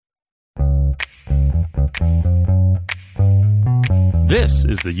This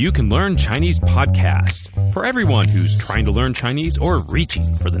is the You Can Learn Chinese podcast. For everyone who's trying to learn Chinese or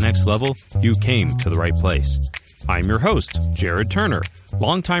reaching for the next level, you came to the right place. I'm your host, Jared Turner,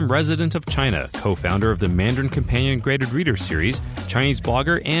 longtime resident of China, co-founder of the Mandarin Companion Graded Reader Series, Chinese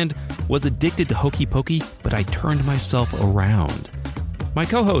blogger, and was addicted to hokey pokey, but I turned myself around. My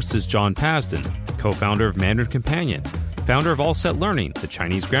co-host is John Pasden, co-founder of Mandarin Companion, founder of All Set Learning, the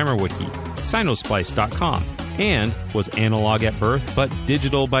Chinese Grammar Wiki, Sinosplice.com, and was analog at birth but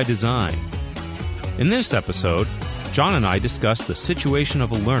digital by design. In this episode, John and I discuss the situation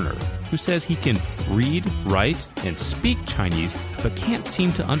of a learner who says he can read, write, and speak Chinese but can't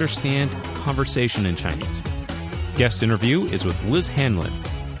seem to understand conversation in Chinese. Guest interview is with Liz Hanlon.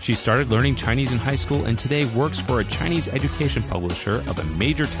 She started learning Chinese in high school and today works for a Chinese education publisher of a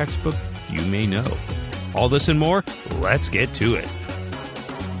major textbook you may know. All this and more, let's get to it.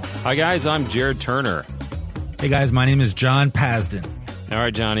 Hi guys, I'm Jared Turner. Hey guys, my name is John Pasden. All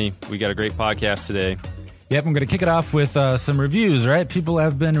right, Johnny, we got a great podcast today. Yep, I'm going to kick it off with some reviews, right? People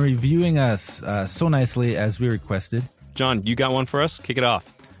have been reviewing us so nicely as we requested. John, you got one for us? Kick it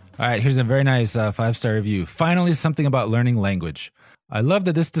off. All right, here's a very nice 5-star review. Finally, something about learning language. I love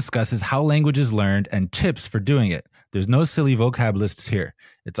that this discusses how language is learned and tips for doing it. There's no silly vocab lists here.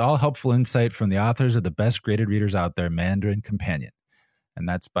 It's all helpful insight from the authors of the best graded readers out there, Mandarin Companion. And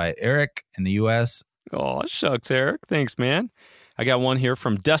that's by Eric in the U.S. Oh, shucks, Eric. Thanks, man. I got one here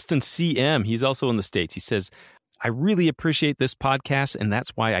from Dustin CM. He's also in the States. He says, I really appreciate this podcast, and that's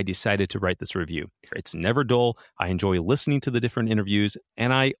why I decided to write this review. It's never dull. I enjoy listening to the different interviews,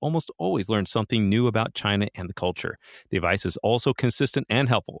 and I almost always learn something new about China and the culture. The advice is also consistent and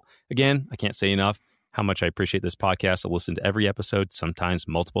helpful. Again, I can't say enough how much I appreciate this podcast. I listen to every episode, sometimes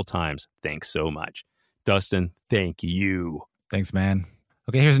multiple times. Thanks so much. Dustin, thank you. Thanks, man.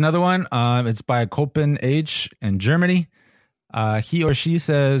 Okay, here's another one. It's by Kopen H in Germany. He or she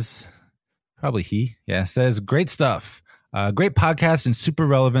says, probably he, says, great stuff. Great podcast and super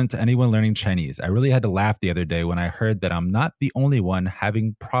relevant to anyone learning Chinese. I really had to laugh the other day when I heard that I'm not the only one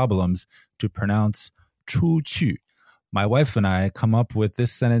having problems to pronounce 出去. My wife and I come up with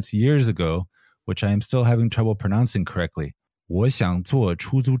this sentence years ago, which I am still having trouble pronouncing correctly. 我想坐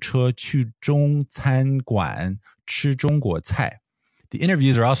出租车去中餐馆吃中国菜. The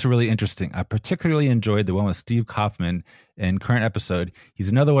interviews are also really interesting. I particularly enjoyed the one with Steve Kaufman in current episode. He's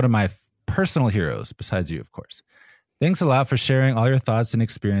another one of my personal heroes, besides you, of course. Thanks a lot for sharing all your thoughts and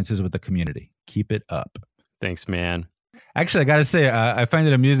experiences with the community. Keep it up. Thanks, man. Actually, I got to say, I find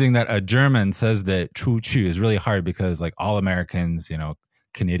it amusing that a German says that 出去 is really hard because like all Americans,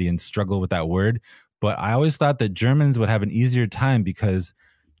 Canadians struggle with that word. But I always thought that Germans would have an easier time because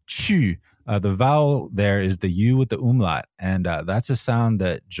去, the vowel there is the U with the umlaut. And that's a sound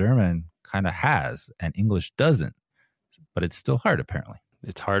that German kind of has and English doesn't. But it's still hard, apparently.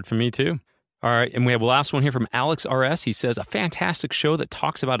 It's hard for me, too. All right, and we have the last one here from Alex RS. He says, a fantastic show that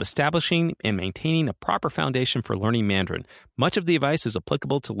talks about establishing and maintaining a proper foundation for learning Mandarin. Much of the advice is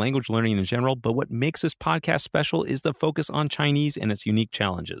applicable to language learning in general, but what makes this podcast special is the focus on Chinese and its unique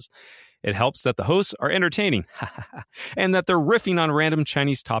challenges. It helps that the hosts are entertaining and that they're riffing on random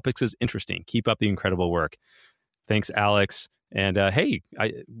Chinese topics is interesting. Keep up the incredible work. Thanks, Alex. And hey,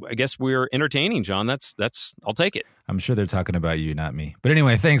 I guess we're entertaining, John. That's I'll take it. I'm sure they're talking about you, not me. But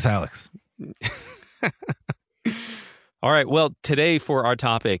anyway, thanks, Alex. All right. Well, today for our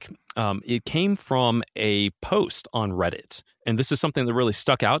topic, it came from a post on Reddit. And this is something that really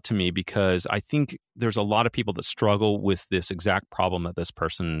stuck out to me because I think there's a lot of people that struggle with this exact problem that this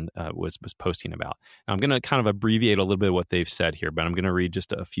person was posting about. Now, I'm going to kind of abbreviate a little bit what they've said here, but I'm going to read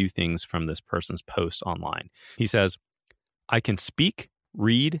just a few things from this person's post online. He says, I can speak,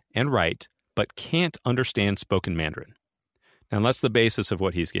 read, and write, but can't understand spoken Mandarin. And that's the basis of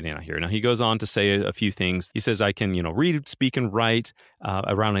what he's getting at here. Now, he goes on to say a few things. He says, I can, read, speak, and write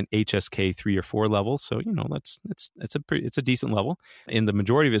around an HSK 3 or 4 level. So, it's a decent level. And the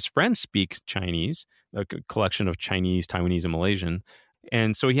majority of his friends speak Chinese, a collection of Chinese, Taiwanese, and Malaysian.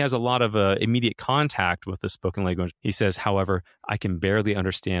 And so he has a lot of immediate contact with the spoken language. He says, however, I can barely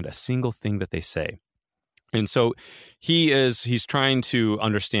understand a single thing that they say. And so he's trying to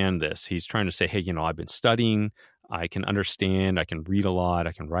understand this. He's trying to say, hey, I've been studying. I can understand, I can read a lot,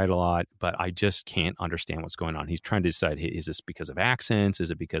 I can write a lot, but I just can't understand what's going on. He's trying to decide, hey, is this because of accents?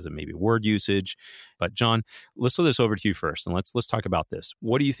 Is it because of maybe word usage? But John, let's throw this over to you first, and let's talk about this.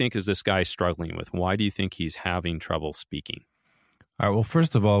 What do you think is this guy struggling with? Why do you think he's having trouble speaking? All right, well,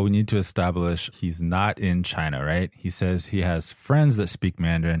 first of all, we need to establish he's not in China, right? He says he has friends that speak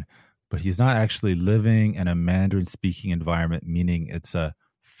Mandarin, but he's not actually living in a Mandarin-speaking environment, meaning it's a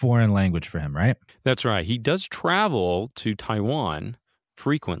foreign language for him, right? That's right. He does travel to Taiwan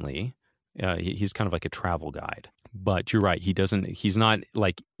frequently. He's kind of like a travel guide. But you're right. He's not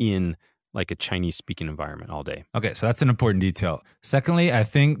like in like a Chinese speaking environment all day. Okay, so that's an important detail. Secondly, I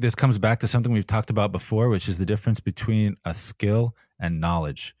think this comes back to something we've talked about before, which is the difference between a skill and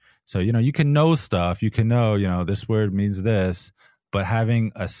knowledge. So, you can know stuff, you can know, this word means this, but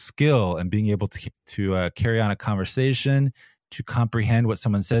having a skill and being able to carry on a conversation, to comprehend what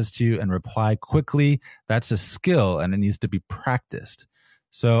someone says to you and reply quickly, that's a skill and it needs to be practiced.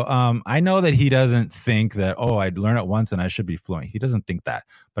 So I know that he doesn't think that, I'd learn it once and I should be fluent. He doesn't think that.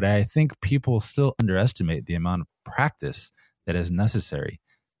 But I think people still underestimate the amount of practice that is necessary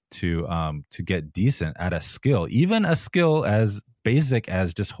to get decent at a skill, even a skill as basic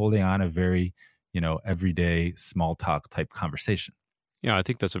as just holding on a very, everyday small talk type conversation. Yeah, I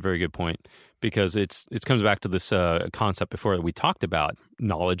think that's a very good point because it comes back to this concept before that we talked about,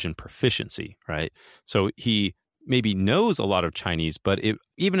 knowledge and proficiency, right? So he maybe knows a lot of Chinese, but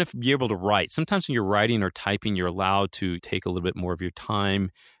even if you're able to write, sometimes when you're writing or typing, you're allowed to take a little bit more of your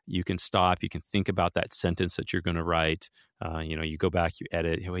time. You can stop. You can think about that sentence that you're going to write. You go back, you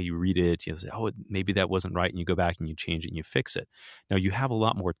edit, you read it, you say, maybe that wasn't right. And you go back and you change it and you fix it. Now, you have a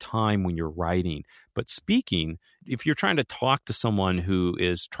lot more time when you're writing. But speaking, if you're trying to talk to someone who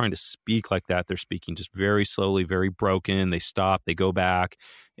is trying to speak like that, they're speaking just very slowly, very broken. They stop, they go back,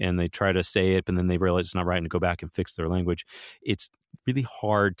 and they try to say it, and then they realize it's not right and go back and fix their language. It's really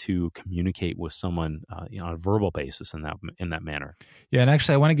hard to communicate with someone on a verbal basis in that manner. Yeah, and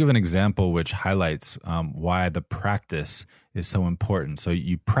actually, I want to give an example which highlights why the practice is so important. So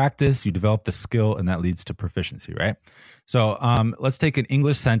you practice, you develop the skill, and that leads to proficiency, right? So let's take an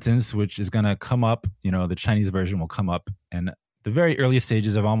English sentence, which is going to come up, the Chinese version will come up in the very early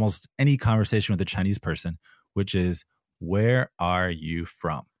stages of almost any conversation with a Chinese person, which is, where are you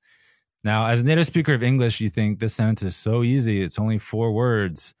from? Now, as a native speaker of English, you think this sentence is so easy. It's only 4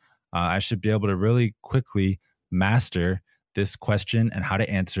 words. I should be able to really quickly master this question and how to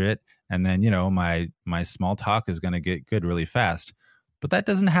answer it. And then, my small talk is going to get good really fast. But that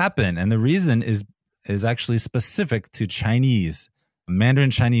doesn't happen. And the reason is actually specific to Chinese,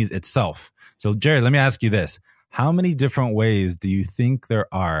 Mandarin Chinese itself. So, Jared, let me ask you this. How many different ways do you think there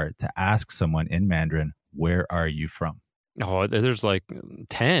are to ask someone in Mandarin, where are you from? Oh, there's like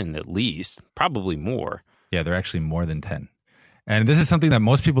 10 at least, probably more. Yeah, there are actually more than 10. And this is something that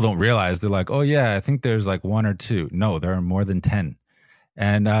most people don't realize. They're like, oh, yeah, I think there's like 1 or 2. No, there are more than 10.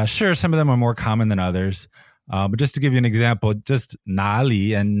 And sure, some of them are more common than others. But just to give you an example, just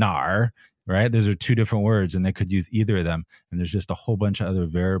nali and nar, right? Those are 2 different words, and they could use either of them. And there's just a whole bunch of other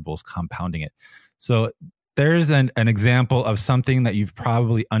variables compounding it. So there's an example of something that you've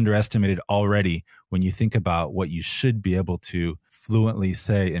probably underestimated already when you think about what you should be able to fluently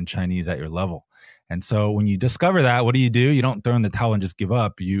say in Chinese at your level. And so when you discover that, what do? You don't throw in the towel and just give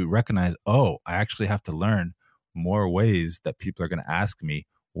up. You recognize, I actually have to learn more ways that people are going to ask me,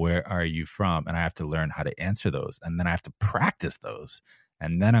 where are you from? And I have to learn how to answer those. And then I have to practice those.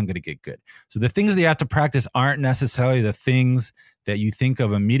 And then I'm going to get good. So the things that you have to practice aren't necessarily the things that you think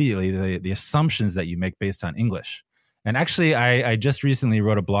of immediately, the assumptions that you make based on English. And actually, I just recently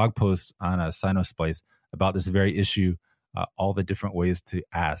wrote a blog post on a Sinosplice about this very issue, all the different ways to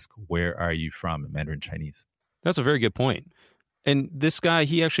ask, where are you from in Mandarin Chinese? That's a very good point. And this guy,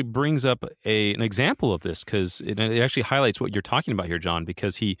 he actually brings up an example of this because it actually highlights what you're talking about here, John,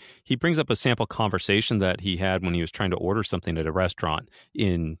 because he brings up a sample conversation that he had when he was trying to order something at a restaurant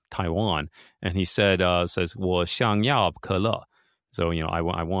in Taiwan. And he says, 我想要可乐. So, I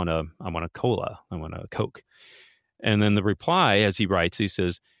want a cola. I want a Coke. And then the reply, as he writes, he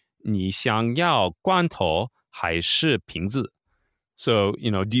says, 你想要罐头还是瓶子? So,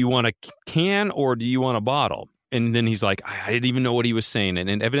 do you want a can or do you want a bottle? And then he's like, I didn't even know what he was saying.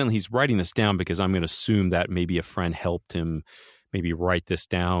 And evidently he's writing this down because I'm going to assume that maybe a friend helped him maybe write this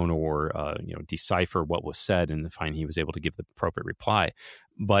down or, decipher what was said and find he was able to give the appropriate reply.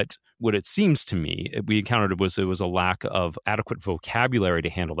 But what it seems to me we encountered was a lack of adequate vocabulary to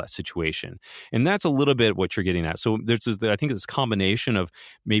handle that situation. And that's a little bit what you're getting at. So I think this combination of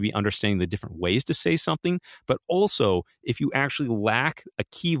maybe understanding the different ways to say something, but also if you actually lack a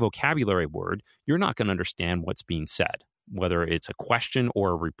key vocabulary word, you're not going to understand what's being said, whether it's a question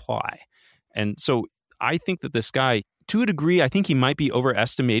or a reply. And so I think that this guy, to a degree, I think he might be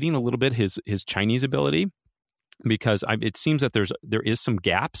overestimating a little bit his Chinese ability, because it seems that there is some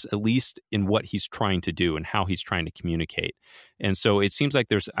gaps, at least in what he's trying to do and how he's trying to communicate. And so it seems like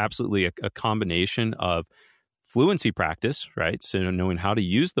there's absolutely a combination of fluency practice, right? So knowing how to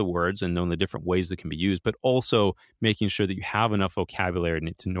use the words and knowing the different ways that can be used, but also making sure that you have enough vocabulary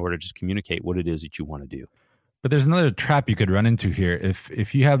in order to communicate what it is that you want to do. But there's another trap you could run into here.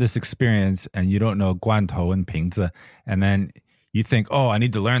 If you have this experience and you don't know 罐头 and 瓶子, and then you think, oh, I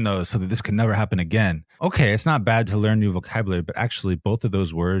need to learn those so that this can never happen again. Okay, it's not bad to learn new vocabulary, but actually both of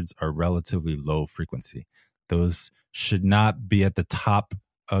those words are relatively low frequency. Those should not be at the top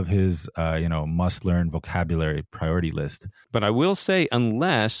of his, must-learn vocabulary priority list. But I will say,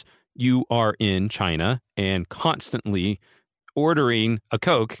 unless you are in China and constantly ordering a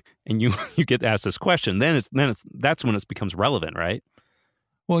Coke and you get asked this question, that's when it becomes relevant, right?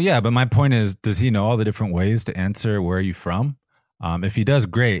 Well, yeah, but my point is, does he know all the different ways to answer where are you from? If he does,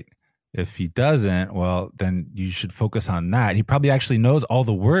 great. If he doesn't, well, then you should focus on that. He probably actually knows all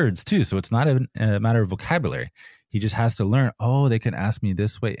the words too, so it's not a matter of vocabulary. He just has to learn, oh, they can ask me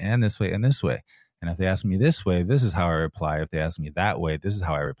this way and this way and this way. And if they ask me this way, this is how I reply. If they ask me that way, this is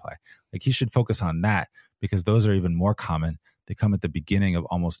how I reply. Like, he should focus on that because those are even more common. They come at the beginning of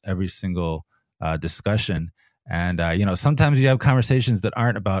almost every single discussion. And, sometimes you have conversations that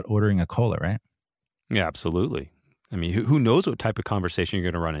aren't about ordering a cola, right? Yeah, absolutely. I mean, who knows what type of conversation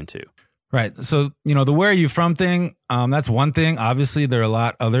you're going to run into? Right. So, the where are you from thing, that's one thing. Obviously, there are a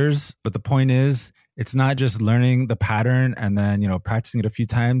lot others. But the point is, it's not just learning the pattern and then, practicing it a few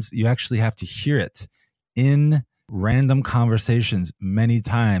times. You actually have to hear it in random conversations many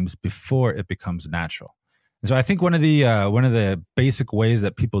times before it becomes natural. And so I think one of the basic ways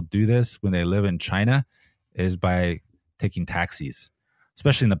that people do this when they live in China is by taking taxis,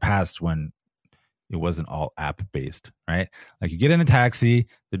 especially in the past when it wasn't all app based, right? Like, you get in the taxi,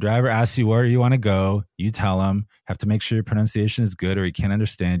 the driver asks you where you want to go, you tell him, have to make sure your pronunciation is good or he can't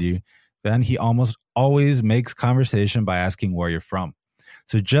understand you. Then he almost always makes conversation by asking where you're from.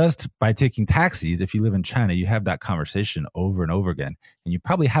 So just by taking taxis, if you live in China, you have that conversation over and over again. And you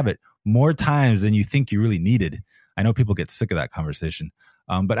probably have it more times than you think you really needed. I know people get sick of that conversation.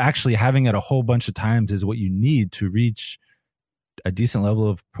 But actually having it a whole bunch of times is what you need to reach a decent level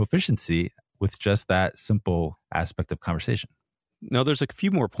of proficiency with just that simple aspect of conversation. Now, there's a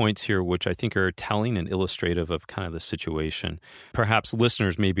few more points here which I think are telling and illustrative of kind of the situation. Perhaps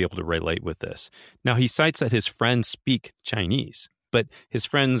listeners may be able to relate with this. Now, he cites that his friends speak Chinese, but his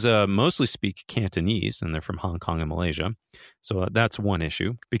friends mostly speak Cantonese, and they're from Hong Kong and Malaysia. So that's one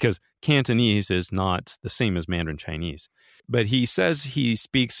issue, because Cantonese is not the same as Mandarin Chinese. But he says he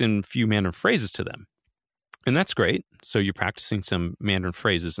speaks in few Mandarin phrases to them. And that's great. So you're practicing some Mandarin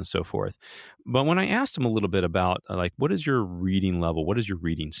phrases and so forth. But when I asked him a little bit about, what is your reading level? What is your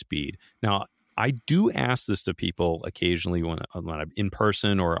reading speed? Now, I do ask this to people occasionally when I'm in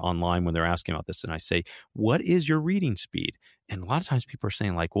person or online when they're asking about this. And I say, what is your reading speed? And a lot of times people are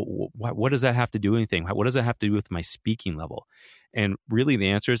saying, well, what does that have to do with anything? What does that have to do with my speaking level? And really the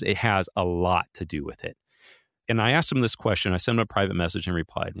answer is it has a lot to do with it. And I asked him this question. I sent him a private message and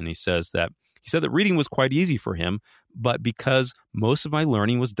replied. And he said that reading was quite easy for him, but because most of my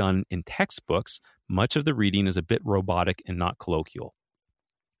learning was done in textbooks, much of the reading is a bit robotic and not colloquial.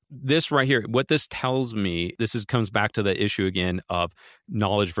 This right here, what this tells me, comes back to the issue again of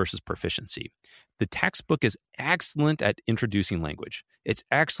knowledge versus proficiency. The textbook is excellent at introducing language. It's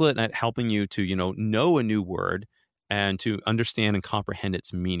excellent at helping you to, know a new word and to understand and comprehend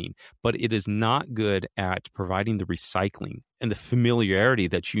its meaning. But it is not good at providing the recycling and the familiarity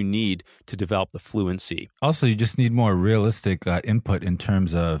that you need to develop the fluency. Also, you just need more realistic input in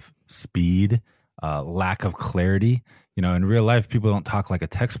terms of speed, lack of clarity. In real life, people don't talk like a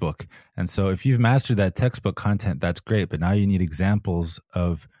textbook. And so if you've mastered that textbook content, that's great. But now you need examples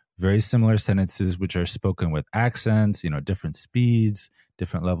of very similar sentences which are spoken with accents, different speeds,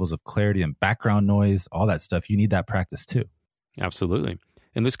 different levels of clarity and background noise, all that stuff. You need that practice too. Absolutely.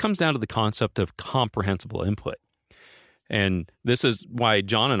 And this comes down to the concept of comprehensible input. And this is why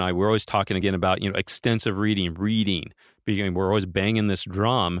John and I, we're always talking again about, extensive reading. We're always banging this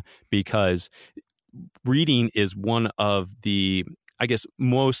drum because reading is one of the,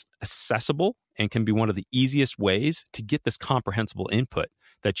 most accessible and can be one of the easiest ways to get this comprehensible input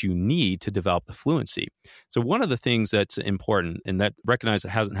that you need to develop the fluency. So one of the things that's important, and that recognize it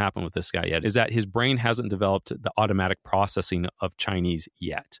hasn't happened with this guy yet, is that his brain hasn't developed the automatic processing of Chinese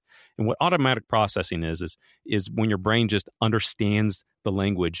yet. And what automatic processing is when your brain just understands the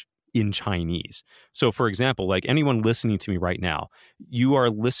language in Chinese. So for example, like anyone listening to me right now, you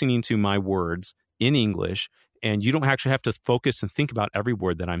are listening to my words in English, And you don't actually have to focus and think about every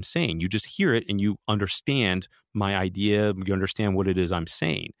word that I'm saying. You just hear it and you understand my idea. You understand what it is I'm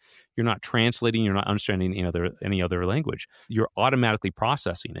saying. You're not translating. You're not understanding any other language. You're automatically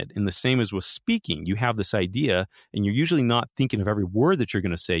processing it. And the same as with speaking. You have this idea and you're usually not thinking of every word that you're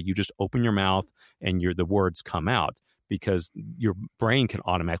going to say. You just open your mouth and the words come out because your brain can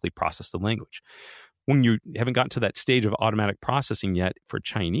automatically process the language. When you haven't gotten to that stage of automatic processing yet for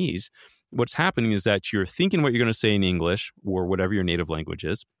Chinese, what's happening is that you're thinking what you're going to say in English or whatever your native language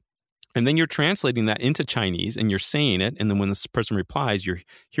is, and then you're translating that into Chinese and you're saying it. And then when this person replies, you're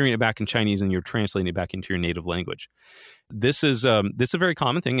hearing it back in Chinese and you're translating it back into your native language. This is a very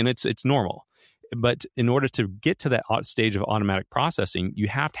common thing and it's normal. But in order to get to that stage of automatic processing, you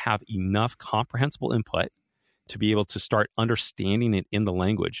have to have enough comprehensible input to be able to start understanding it in the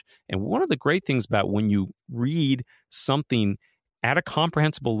language. And one of the great things about when you read something at a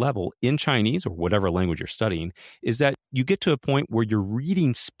comprehensible level in Chinese or whatever language you're studying is that you get to a point where your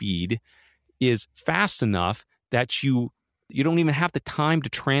reading speed is fast enough that you don't even have the time to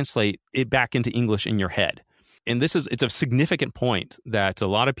translate it back into English in your head. And it's a significant point that a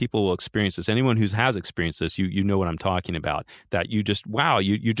lot of people will experience this. Anyone who has experienced this, you know what I'm talking about, that you just,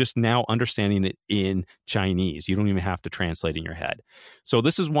 you're just now understanding it in Chinese. You don't even have to translate in your head. So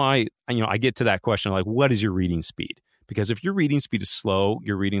this is why, I get to that question, like, what is your reading speed? Because if your reading speed is slow,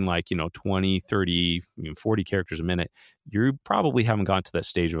 you're reading 20, 30, 40 characters a minute, you probably haven't gotten to that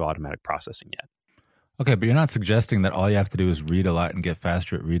stage of automatic processing yet. Okay, but you're not suggesting that all you have to do is read a lot and get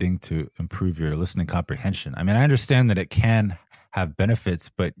faster at reading to improve your listening comprehension. I mean, I understand that it can have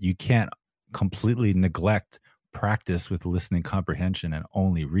benefits, but you can't completely neglect practice with listening comprehension and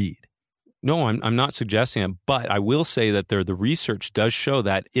only read. No, I'm not suggesting it, but I will say that the research does show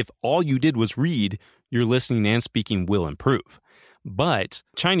that if all you did was read, your listening and speaking will improve. But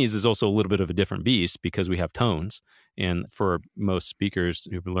Chinese is also a little bit of a different beast because we have tones. And for most speakers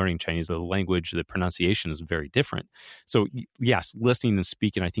who've been learning Chinese, the language, the pronunciation is very different. So yes, listening and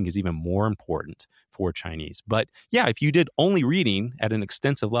speaking, I think, is even more important for Chinese. But yeah, if you did only reading at an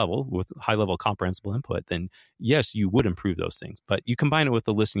extensive level with high-level comprehensible input, then yes, you would improve those things. But you combine it with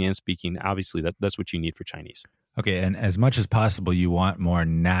the listening and speaking, obviously that's what you need for Chinese. Okay, and as much as possible, you want more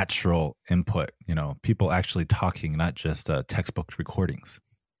natural input, people actually talking, not just textbook recordings.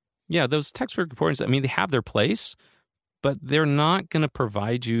 Yeah, those textbook recordings, they have their place, but they're not going to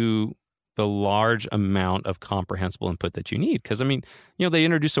provide you the large amount of comprehensible input that you need. Because, they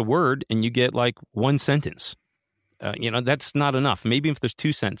introduce a word and you get like one sentence. That's not enough. Maybe if there's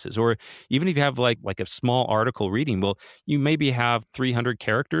two sentences, or even if you have like a small article reading, well, you maybe have 300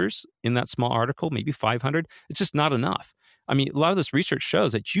 characters in that small article, maybe 500. It's just not enough. A lot of this research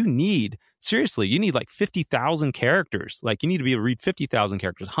shows that you need like 50,000 characters. Like you need to be able to read 50,000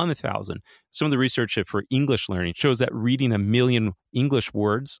 characters, 100,000. Some of the research for English learning shows that reading 1 million English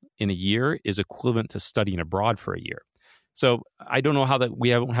words in a year is equivalent to studying abroad for a year. So I don't know how that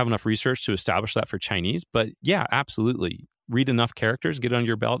we don't have enough research to establish that for Chinese, but yeah, absolutely. Read enough characters, get it under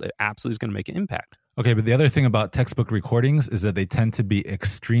your belt. It absolutely is going to make an impact. Okay, but the other thing about textbook recordings is that they tend to be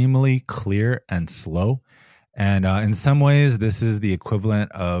extremely clear and slow. And in some ways, this is the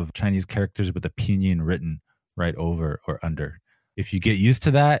equivalent of Chinese characters with the pinyin written right over or under. If you get used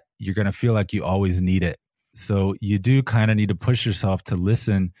to that, you're going to feel like you always need it. So you do kind of need to push yourself to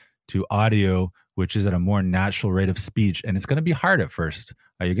listen to audio, which is at a more natural rate of speech. And it's going to be hard at first.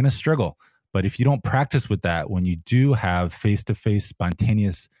 You're going to struggle. But if you don't practice with that, when you do have face-to-face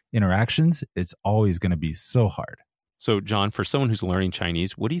spontaneous interactions, it's always going to be so hard. So, John, for someone who's learning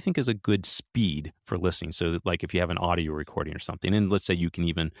Chinese, what do you think is a good speed for listening? So, like if you have an audio recording or something, and let's say you can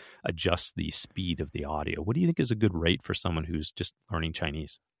even adjust the speed of the audio, what do you think is a good rate for someone who's just learning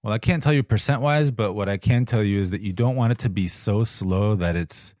Chinese? Well, I can't tell you percent-wise, but what I can tell you is that you don't want it to be so slow that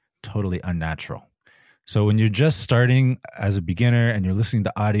it's totally unnatural. So when you're just starting as a beginner and you're listening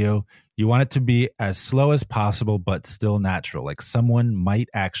to audio, you want it to be as slow as possible, but still natural. Like someone might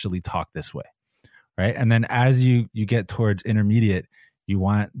actually talk this way. Right. And then as you get towards intermediate, you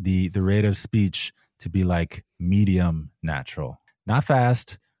want the rate of speech to be like medium natural, not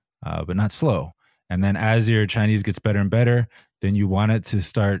fast, but not slow. And then as your Chinese gets better and better, then you want it to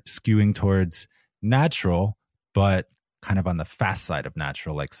start skewing towards natural, but kind of on the fast side of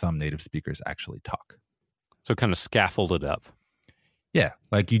natural, like some native speakers actually talk. So kind of scaffolded up. Yeah.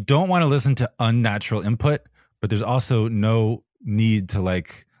 Like you don't want to listen to unnatural input, but there's also no need to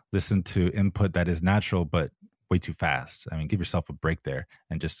like listen to input that is natural, but way too fast. Give yourself a break there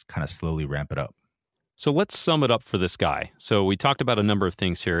and just kind of slowly ramp it up. So let's sum it up for this guy. So we talked about a number of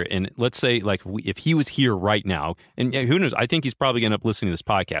things here. And let's say like if he was here right now, and who knows, I think he's probably going to end up listening to this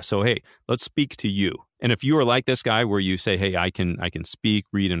podcast. So, hey, let's speak to you. And if you are like this guy where you say, hey, I can speak,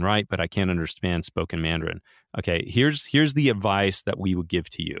 read, and write, but I can't understand spoken Mandarin. Okay, here's the advice that we would give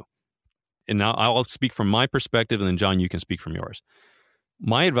to you. And now I'll speak from my perspective, and then John, you can speak from yours.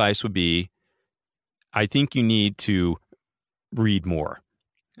 My advice would be, I think you need to read more.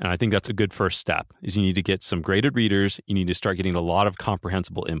 And I think that's a good first step, is you need to get some graded readers. You need to start getting a lot of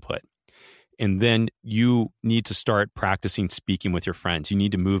comprehensible input. And then you need to start practicing speaking with your friends. You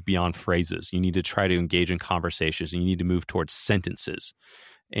need to move beyond phrases. You need to try to engage in conversations. And you need to move towards sentences.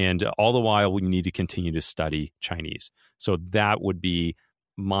 And all the while, you need to continue to study Chinese. So that would be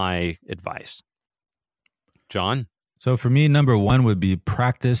my advice. John? So for me, number one would be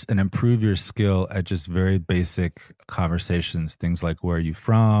practice and improve your skill at just very basic conversations. Things like, where are you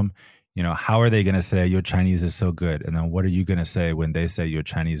from? You know, how are they going to say your Chinese is so good? And then what are you going to say when they say your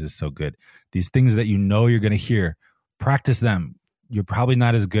Chinese is so good? These things that you know you're going to hear, practice them. You're probably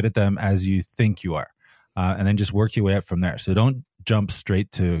not as good at them as you think you are. And then just work your way up from there. So don't jump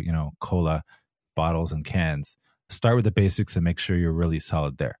straight to, cola bottles and cans. Start with the basics and make sure you're really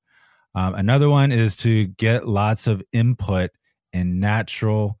solid there. Another one is to get lots of input in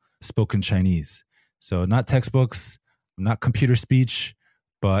natural spoken Chinese. So not textbooks, not computer speech,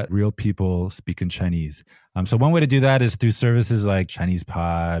 but real people speaking Chinese. So one way to do that is through services like Chinese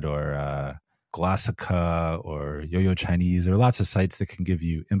Pod or Glossica or Yo-Yo Chinese. There are lots of sites that can give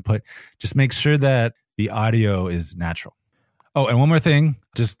you input. Just make sure that the audio is natural. Oh, and one more thing,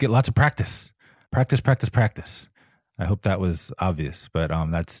 just get lots of practice. Practice. I hope that was obvious, but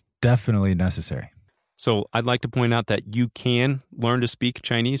that's definitely necessary. So I'd like to point out that you can learn to speak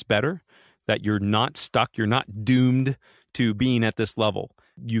Chinese better, that you're not stuck, you're not doomed to being at this level.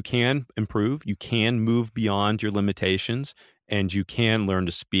 You can improve, you can move beyond your limitations, and you can learn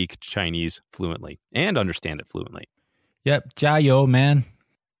to speak Chinese fluently and understand it fluently. Yep, 加油, man.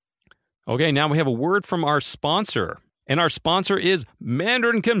 Okay, now we have a word from our sponsor, and our sponsor is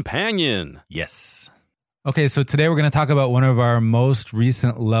Mandarin Companion. Yes. Okay, so today we're going to talk about one of our most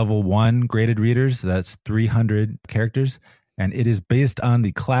recent level 1 graded readers. That's 300 characters, and it is based on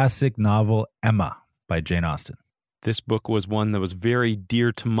the classic novel Emma by Jane Austen. This book was one that was very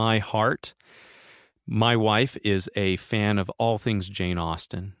dear to my heart. My wife is a fan of all things Jane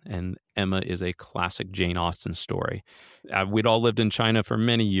Austen, and Emma is a classic Jane Austen story. We'd all lived in China for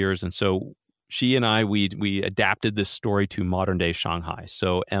many years, and so she and I, we adapted this story to modern-day Shanghai.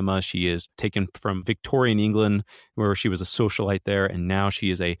 So Emma, she is taken from Victorian England, where she was a socialite there, and now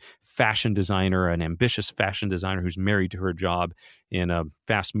she is a fashion designer, an ambitious fashion designer who's married to her job in a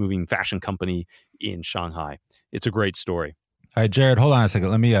fast-moving fashion company in Shanghai. It's a great story. All right, Jared, hold on a second.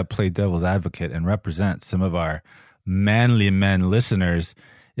 Let me play devil's advocate and represent some of our manly men listeners.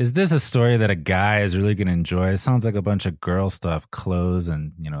 Is this a story that a guy is really going to enjoy? It sounds like a bunch of girl stuff, clothes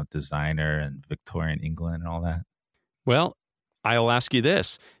and, designer and Victorian England and all that. Well, I'll ask you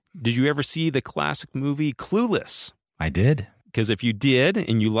this. Did you ever see the classic movie Clueless? I did. Because if you did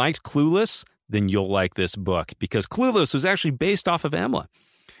and you liked Clueless, then you'll like this book, because Clueless was actually based off of Emma.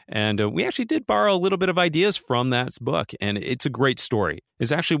 And we actually did borrow a little bit of ideas from that book, and it's a great story.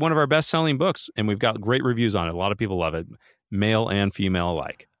 It's actually one of our best-selling books, and we've got great reviews on it. A lot of people love it, male and female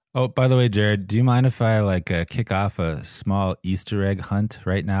alike. Oh, by the way, Jared, do you mind if I kick off a small Easter egg hunt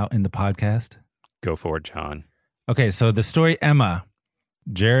right now in the podcast? Go for it, John. Okay, so the story Emma,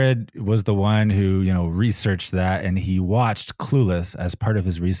 Jared was the one who, researched that, and he watched Clueless as part of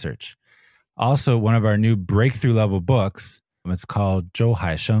his research. Also, one of our new breakthrough level books, it's called Zhou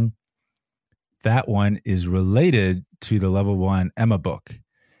Haisheng. That one is related to the level 1 Emma book.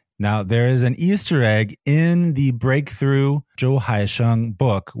 Now, there is an Easter egg in the breakthrough Zhou Haisheng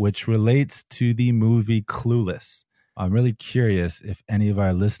book, which relates to the movie Clueless. I'm really curious if any of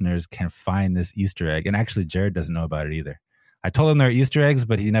our listeners can find this Easter egg. And actually, Jared doesn't know about it either. I told him they're Easter eggs,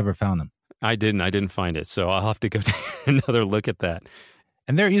 but he never found them. I didn't find it. So I'll have to go take another look at that.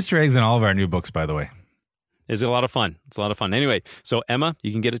 And there are Easter eggs in all of our new books, by the way. It's a lot of fun. Anyway, so Emma,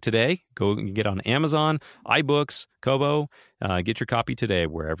 you can get it today. Go and get on Amazon, iBooks, Kobo. Get your copy today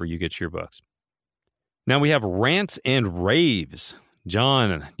wherever you get your books. Now we have rants and raves.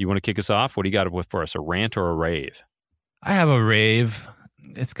 John, you want to kick us off? What do you got for us, a rant or a rave? I have a rave.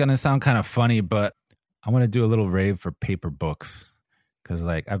 It's going to sound kind of funny, but I want to do a little rave for paper books. Because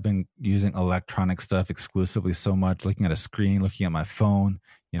I've been using electronic stuff exclusively so much, looking at a screen, looking at my phone,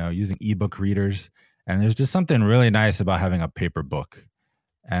 using ebook readers. And there's just something really nice about having a paper book.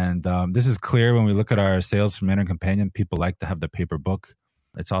 And this is clear when we look at our sales from Mandarin Companion. People like to have the paper book.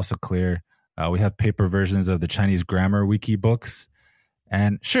 It's also clear We have paper versions of the Chinese grammar wiki books.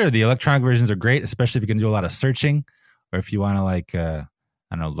 And sure, the electronic versions are great, especially if you can do a lot of searching, or if you want to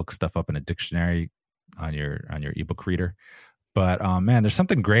look stuff up in a dictionary on your ebook reader. But man, there's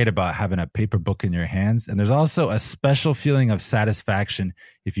something great about having a paper book in your hands. And there's also a special feeling of satisfaction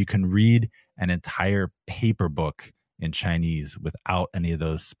if you can read an entire paper book in Chinese without any of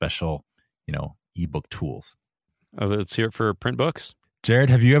those special, ebook tools. Let's hear it for print books. Jared,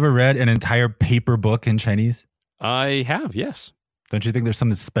 have you ever read an entire paper book in Chinese? I have, yes. Don't you think there's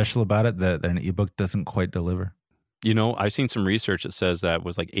something special about it that an ebook doesn't quite deliver? I've seen some research that says that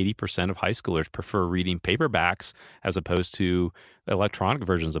was like 80% of high schoolers prefer reading paperbacks as opposed to electronic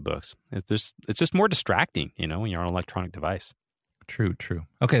versions of books. It's just more distracting, when you're on an electronic device. True.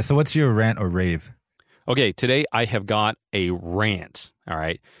 Okay, so what's your rant or rave? Okay, today I have got a rant, all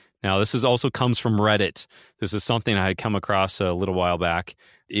right? Now, this also comes from Reddit. This is something I had come across a little while back.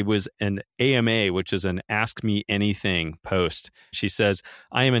 It was an AMA, which is an Ask Me Anything post. She says,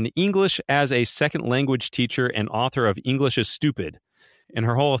 I am an English as a second language teacher and author of English is Stupid. And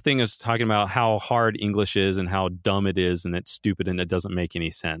her whole thing is talking about how hard English is and how dumb it is and it's stupid and it doesn't make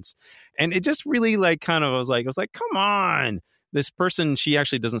any sense. And it just really I was like, come on. This person, she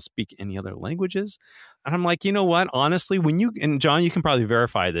actually doesn't speak any other languages. And I'm like, you know what? Honestly, and John, you can probably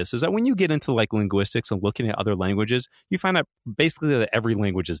verify this, is that when you get into linguistics and looking at other languages, you find out basically that every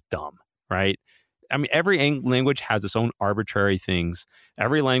language is dumb, right? I mean, every language has its own arbitrary things.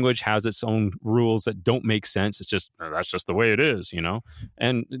 Every language has its own rules that don't make sense. It's just, that's just the way it is,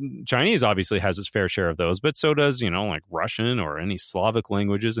 And Chinese obviously has its fair share of those, but so does, Russian or any Slavic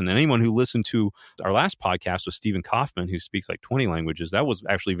languages. And anyone who listened to our last podcast with Stephen Kaufman, who speaks 20 languages, that was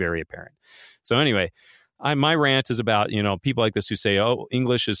actually very apparent. So anyway, my rant is about, people like this who say, oh,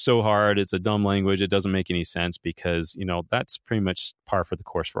 English is so hard. It's a dumb language. It doesn't make any sense because, that's pretty much par for the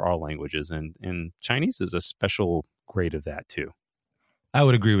course for all languages. And Chinese is a special grade of that too. I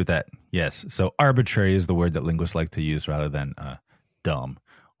would agree with that. Yes. So arbitrary is the word that linguists like to use rather than dumb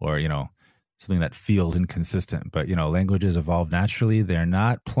or, something that feels inconsistent. But, languages evolve naturally. They're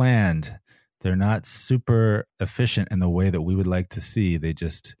not planned. They're not super efficient in the way that we would like to see. They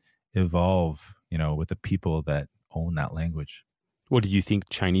just evolve with the people that own that language. What, do you think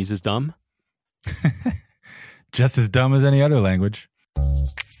Chinese is dumb? Just as dumb as any other language.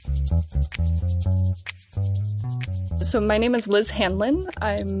 So my name is Liz Hanlon.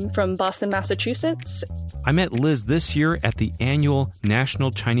 I'm from Boston, Massachusetts. I met Liz this year at the annual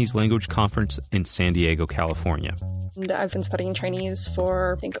National Chinese Language Conference in San Diego, California. And I've been studying Chinese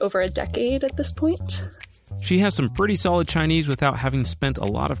for, I think, over a decade at this point. She has some pretty solid Chinese without having spent a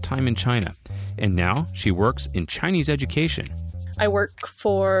lot of time in China. And now she works in Chinese education. I work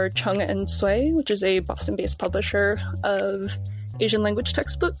for Cheng & Sui, which is a Boston-based publisher of Asian language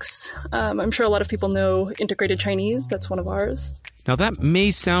textbooks. I'm sure a lot of people know Integrated Chinese. That's one of ours. Now that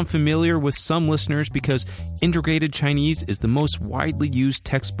may sound familiar with some listeners because Integrated Chinese is the most widely used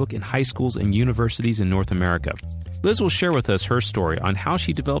textbook in high schools and universities in North America. Liz will share with us her story on how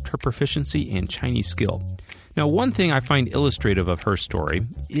she developed her proficiency in Chinese skill. Now, one thing I find illustrative of her story,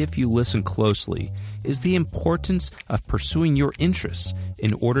 if you listen closely, is the importance of pursuing your interests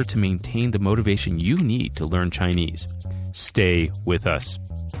in order to maintain the motivation you need to learn Chinese. Stay with us.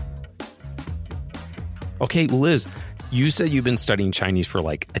 Okay, Liz, you said you've been studying Chinese for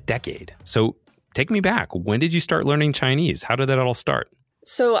a decade. So take me back. When did you start learning Chinese? How did that all start?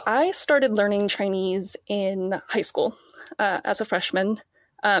 So I started learning Chinese in high school as a freshman.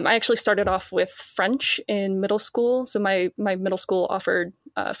 I actually started off with French in middle school. So my middle school offered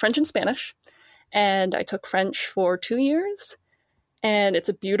French and Spanish. And I took French for 2 years. And it's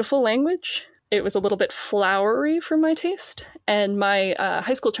a beautiful language. It was a little bit flowery for my taste. And my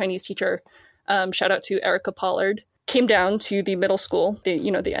high school Chinese teacher, shout out to Erica Pollard, came down to the middle school,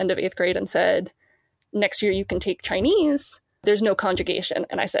 the end of 8th grade, and said, next year you can take Chinese. There's no conjugation.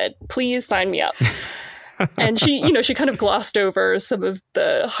 And I said, please sign me up. And she kind of glossed over some of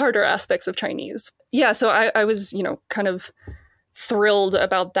the harder aspects of Chinese. Yeah, so I was, kind of thrilled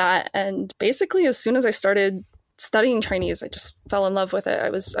about that. And basically, as soon as I started studying Chinese, I just fell in love with it. I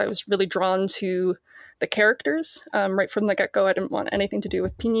was really drawn to the characters right from the get-go. I didn't want anything to do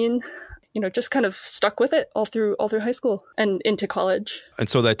with pinyin. Just kind of stuck with it all through high school and into college. And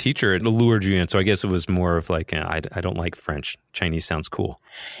so that teacher lured you in. So I guess it was more of I don't like French. Chinese sounds cool.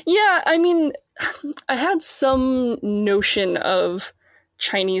 Yeah, I mean, I had some notion of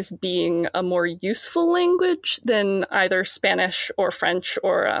Chinese being a more useful language than either Spanish or French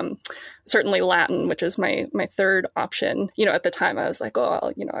or certainly Latin, which is my third option. At the time I was like,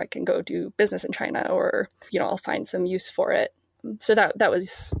 I can go do business in China or, I'll find some use for it. So that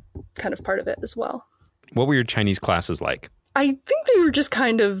was kind of part of it as well. What were your Chinese classes like? I think they were just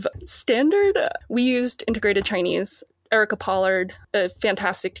kind of standard. We used integrated Chinese. Erica Pollard, a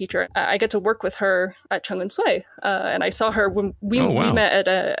fantastic teacher. I get to work with her at Chung and Sui, and I saw her when we met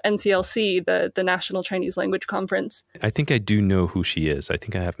at NCLC, the National Chinese Language Conference. I think I do know who she is. I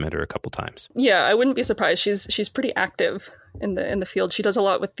think I have met her a couple times. Yeah, I wouldn't be surprised. She's pretty active in the field. She does a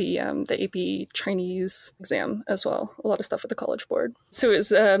lot with the AP Chinese exam as well. A lot of stuff with the College Board. So it was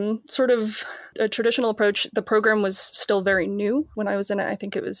sort of a traditional approach. The program was still very new when I was in it. I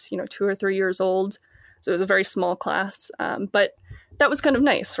think it was 2 or 3 years old. So it was a very small class, but that was kind of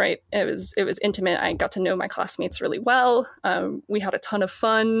nice, right? It was intimate. I got to know my classmates really well. We had a ton of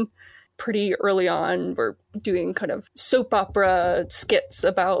fun. Pretty early on, we're doing kind of soap opera skits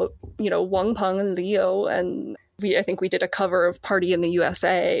about, Wang Peng and Leo, and I think we did a cover of Party in the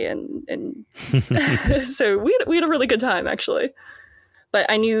USA, and so we had a really good time, actually. But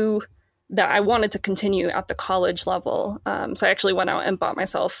I knew that I wanted to continue at the college level. So I actually went out and bought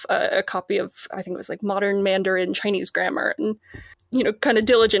myself a copy of, I think it was like Modern Mandarin Chinese Grammar, and, kind of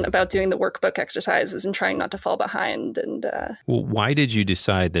diligent about doing the workbook exercises and trying not to fall behind. And well, why did you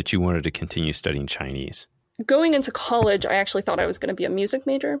decide that you wanted to continue studying Chinese? Going into college, I actually thought I was going to be a music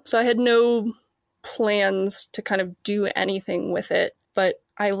major. So I had no plans to kind of do anything with it, but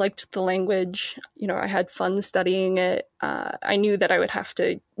I liked the language. I had fun studying it. I knew that I would have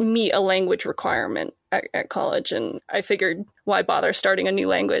to meet a language requirement at college, and I figured, why bother starting a new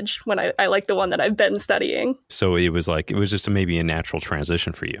language when I like the one that I've been studying? So it was just maybe a natural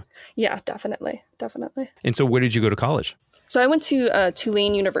transition for you. Yeah, definitely. And so where did you go to college? So I went to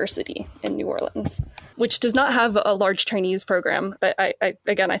Tulane University in New Orleans, which does not have a large Chinese program. But I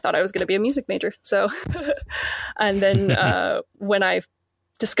thought I was going to be a music major. So, and then when I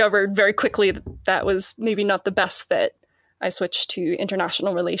discovered very quickly that was maybe not the best fit, I switched to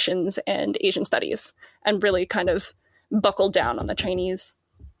international relations and Asian studies and really kind of buckled down on the Chinese.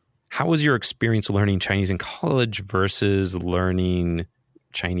 How was your experience learning Chinese in college versus learning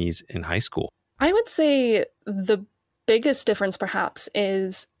Chinese in high school? I would say the biggest difference perhaps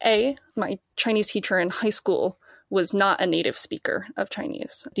is my Chinese teacher in high school was not a native speaker of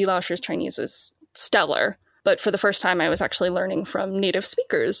Chinese. Di Lao's Chinese was stellar. But for the first time, I was actually learning from native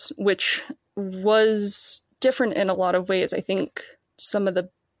speakers, which was different in a lot of ways. I think some of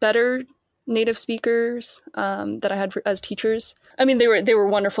the better native speakers that I had as teachers, I mean, they were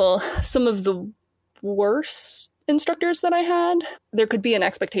wonderful. Some of the worse instructors that I had, there could be an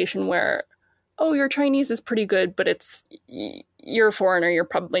expectation where, oh, your Chinese is pretty good, but you're a foreigner, you're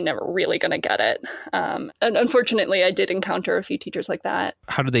probably never really going to get it. And unfortunately, I did encounter a few teachers like that.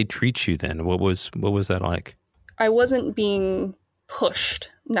 How did they treat you then? What was that like? I wasn't being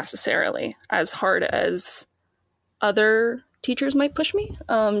pushed necessarily as hard as other teachers might push me,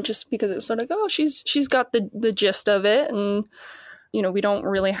 just because it was sort of, oh, she's got the gist of it, and we don't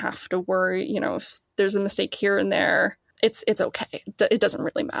really have to worry. If there's a mistake here and there, it's okay. It doesn't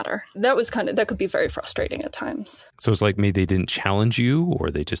really matter. That could be very frustrating at times. So it's like maybe they didn't challenge you, or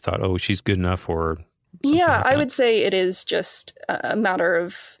they just thought, oh, she's good enough, or something yeah, like I would say it is just a matter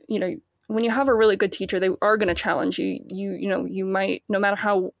of, when you have a really good teacher, they are going to challenge you. You might, no matter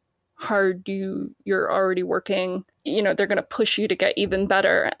how hard you're already working, they're going to push you to get even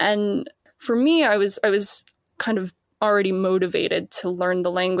better. And for me, I was kind of already motivated to learn the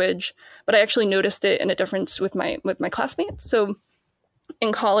language, but I actually noticed it in a difference with my classmates. So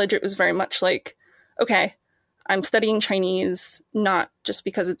in college, it was very much like, okay, I'm studying Chinese, not just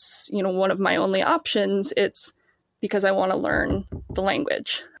because it's, one of my only options. It's because I want to learn the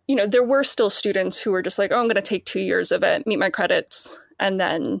language. There were still students who were just like, oh, I'm going to take 2 years of it, meet my credits, and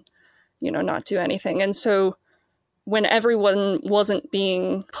then, not do anything. And so when everyone wasn't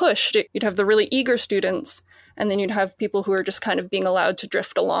being pushed, you'd have the really eager students, and then you'd have people who are just kind of being allowed to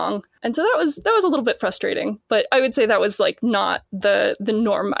drift along. And so that was a little bit frustrating, but I would say that was like not the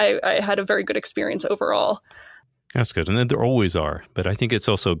norm. I had a very good experience overall. That's good. And there always are. But I think it's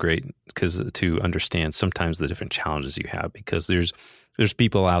also great to understand sometimes the different challenges you have, because there's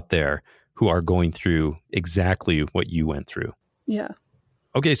people out there who are going through exactly what you went through. Yeah.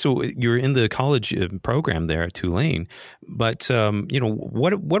 Okay, so you're in the college program there at Tulane, but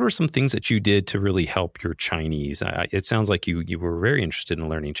what are some things that you did to really help your Chinese? It sounds like you were very interested in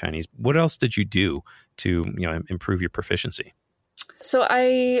learning Chinese. What else did you do to improve your proficiency? So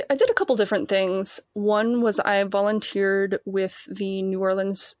I did a couple different things. One was I volunteered with the New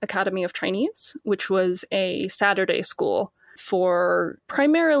Orleans Academy of Chinese, which was a Saturday school for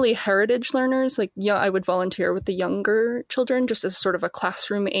primarily heritage learners. Like, yeah, I would volunteer with the younger children just as sort of a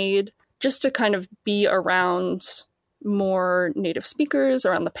classroom aide, just to kind of be around more native speakers,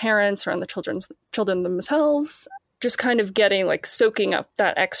 around the parents, around the children themselves, just kind of getting like soaking up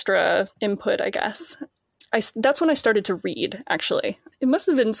that extra input, I guess. That's when I started to read, actually. It must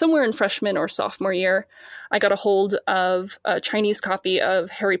have been somewhere in freshman or sophomore year. I got a hold of a Chinese copy of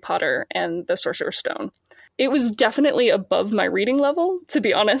Harry Potter and the Sorcerer's Stone. It was definitely above my reading level, to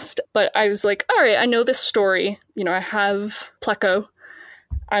be honest. But I was like, all right, I know this story. You know, I have Pleco.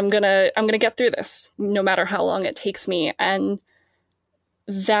 I'm gonna get through this, no matter how long it takes me. And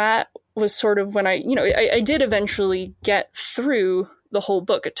that was sort of when I did eventually get through the whole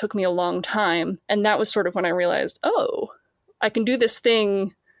book. It took me a long time. And that was sort of when I realized, oh, I can do this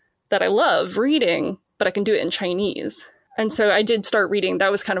thing that I love reading, but I can do it in Chinese. And so I did start reading.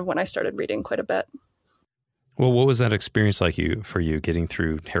 That was kind of when I started reading quite a bit. Well, what was that experience like for you getting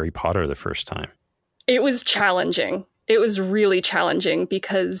through Harry Potter the first time? It was challenging. It was really challenging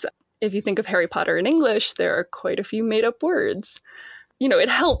because if you think of Harry Potter in English, there are quite a few made up words. You know, it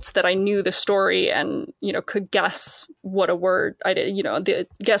helped that I knew the story and, you know, could guess what a word I did, you know,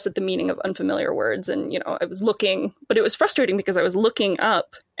 guess at the meaning of unfamiliar words. And, you know, I was looking, but it was frustrating because I was looking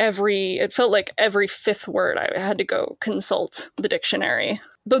up it felt like every fifth word I had to go consult the dictionary.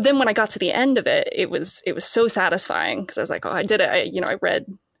 But then when I got to the end of it, it was so satisfying because I was like, oh, I did it. I read.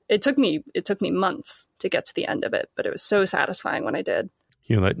 It took me months to get to the end of it, but it was so satisfying when I did.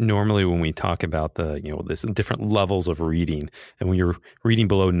 You know, that normally when we talk about this different levels of reading, and when you're reading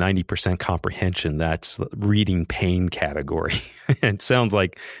below 90% comprehension, that's the reading pain category. It sounds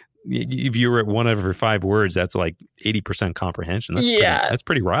like if you were at one over 5 words, that's like 80% comprehension. That's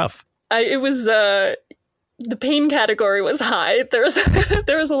pretty rough. It was the pain category was high. There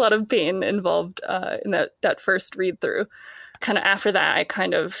was a lot of pain involved in that first read through. Kind of after that, I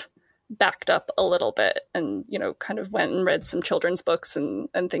kind of backed up a little bit and, you know, kind of went and read some children's books and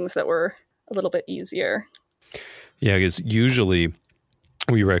things that were a little bit easier. Yeah, because usually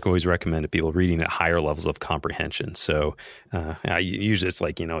we always recommend to people reading at higher levels of comprehension. So usually it's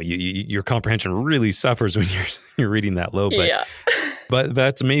like, you know, your comprehension really suffers when you're reading that low. But, yeah. but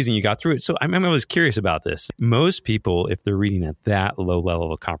that's amazing you got through it. So I was curious about this. Most people, if they're reading at that low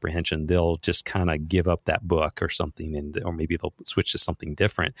level of comprehension, they'll just kind of give up that book or something, or maybe they'll switch to something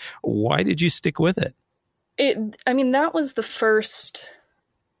different. Why did you stick with it? That was the first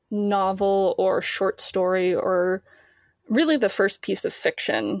novel or short story or really the first piece of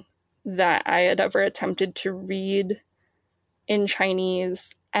fiction that I had ever attempted to read in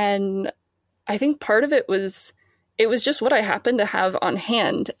Chinese. And I think part of it was just what I happened to have on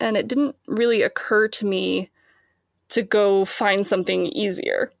hand. And it didn't really occur to me to go find something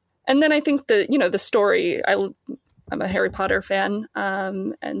easier. And then I think the story, I'm a Harry Potter fan.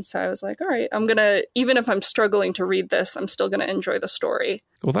 And so I was like, all right, even if I'm struggling to read this, I'm still going to enjoy the story.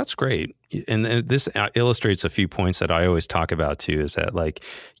 Well, that's great. And this illustrates a few points that I always talk about too, is that like,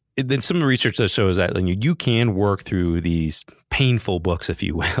 then some research that shows that you can work through these painful books, if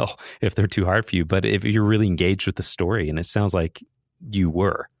you will, if they're too hard for you. But if you're really engaged with the story, and it sounds like you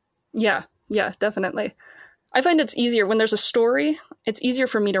were. Yeah, definitely. I find it's easier when there's a story. It's easier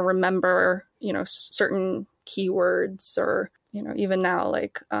for me to remember, you know, certain keywords, or, you know, even now,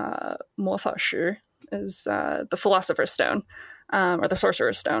 like Mo Fa Shi is the Philosopher's Stone, or the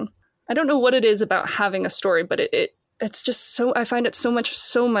Sorcerer's Stone. I don't know what it is about having a story, but it's just so, I find it so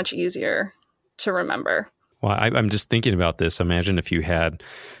much easier to remember. Well, I'm just thinking about this. Imagine if you had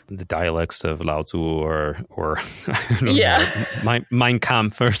the dialects of Lao Tzu or I don't know, Mein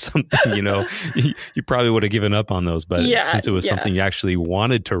Kampf or something, you know, you probably would have given up on those. But since it was something you actually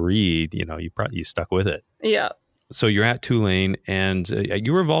wanted to read, you know, you stuck with it. Yeah. So you're at Tulane, and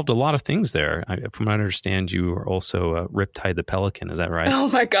you were involved in a lot of things there. From what I understand, you were also Riptide the Pelican. Is that right? Oh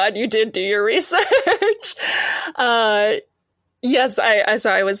my God, you did do your research. Yes,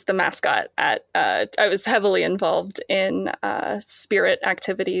 I was the mascot at, I was heavily involved in spirit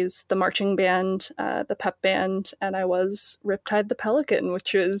activities, the marching band, the pep band, and I was Riptide the Pelican,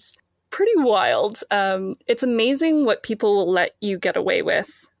 which was pretty wild. It's amazing what people will let you get away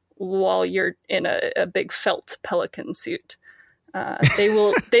with while you're in a big felt pelican suit. They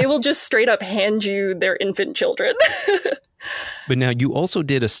will just straight up hand you their infant children. But now you also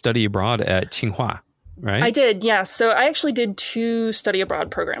did a study abroad at Tsinghua. Right? I did, yeah. So I actually did 2 study abroad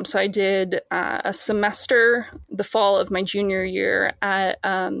programs. So I did a semester the fall of my junior year at,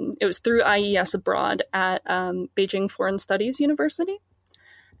 it was through IES abroad at Beijing Foreign Studies University.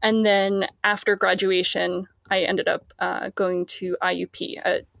 And then after graduation, I ended up going to IUP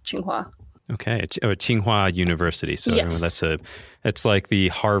at Tsinghua. Okay, Tsinghua University. So yes. It's like the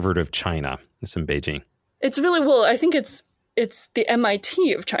Harvard of China. It's in Beijing. It's really, well, I think it's the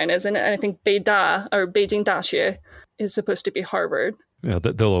MIT of China, and I think Beida or Beijing Daxue is supposed to be Harvard. Well,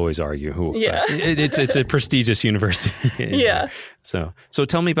 they'll always argue who. Yeah. It's a prestigious university. Yeah. So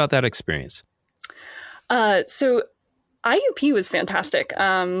tell me about that experience. So IUP was fantastic.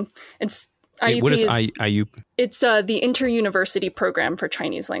 It's IUP what is IUP? It's the Inter-University Program for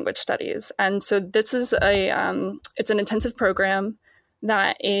Chinese Language Studies. And so this is it's an intensive program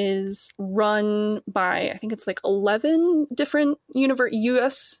that is run by, I think it's like 11 different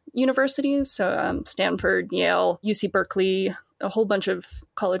U.S. universities. So Stanford, Yale, UC Berkeley, a whole bunch of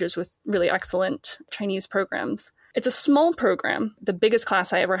colleges with really excellent Chinese programs. It's a small program. The biggest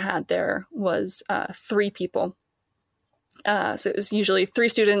class I ever had there was 3 people. So it was usually 3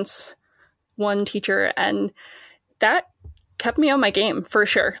 students, 1 teacher, and that kept me on my game for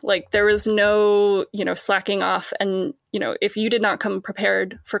sure. Like there was no, slacking off. And, if you did not come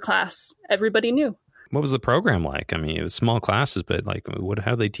prepared for class, everybody knew. What was the program like? I mean, it was small classes, but like,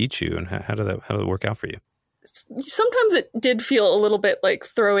 how do they teach you, and how did it work out for you? Sometimes it did feel a little bit like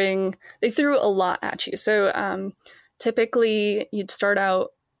they threw a lot at you. So typically you'd start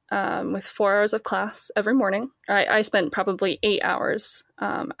out with 4 hours of class every morning. I spent probably 8 hours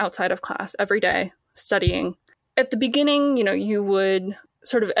outside of class every day studying. At the beginning, you would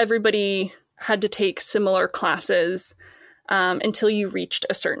everybody had to take similar classes until you reached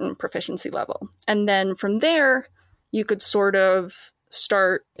a certain proficiency level. And then from there, you could sort of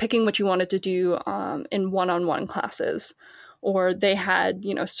start picking what you wanted to do in one-on-one classes. Or they had,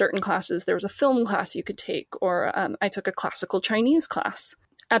 certain classes. There was a film class you could take, or I took a classical Chinese class.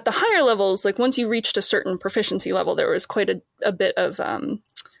 At the higher levels, like once you reached a certain proficiency level, there was quite a bit of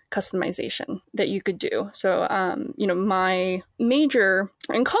customization that you could do. So, my major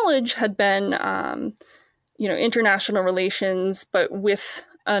in college had been, international relations, but with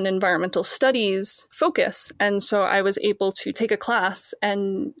an environmental studies focus. And so I was able to take a class,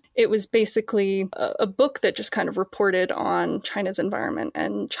 and it was basically a book that just kind of reported on China's environment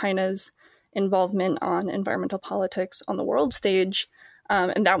and China's involvement on environmental politics on the world stage.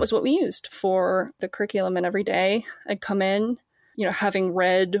 And that was what we used for the curriculum. And every day I'd come in, having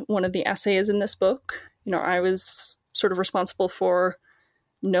read one of the essays in this book, I was sort of responsible for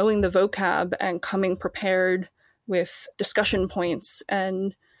knowing the vocab and coming prepared with discussion points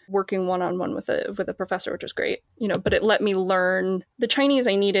and working one-on-one with a professor, which was great, but it let me learn the Chinese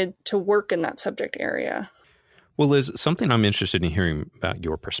I needed to work in that subject area. Well, Liz, something I'm interested in hearing about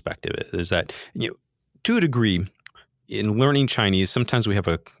your perspective is that, to a degree, in learning Chinese, sometimes we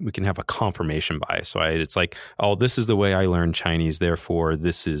can have a confirmation bias, right? It's like, oh, this is the way I learn Chinese, therefore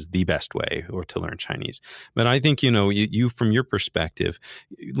this is the best way or to learn Chinese. But I think, you from your perspective,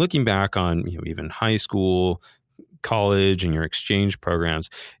 looking back on, even high school, college, and your exchange programs,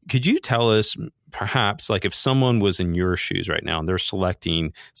 could you tell us perhaps, like, if someone was in your shoes right now and they're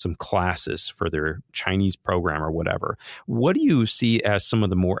selecting some classes for their Chinese program or whatever, what do you see as some of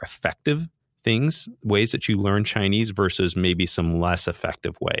the more effective ways that you learn Chinese versus maybe some less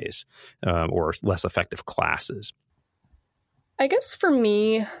effective ways or less effective classes? I guess for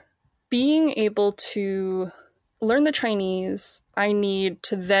me, being able to learn the Chinese I need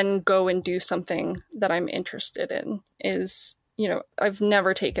to then go and do something that I'm interested in is, I've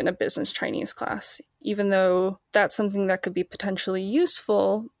never taken a business Chinese class, even though that's something that could be potentially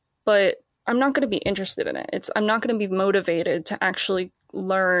useful, but I'm not going to be interested in it. I'm not going to be motivated to actually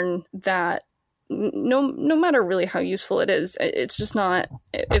learn that. No matter really how useful it is, it's just not,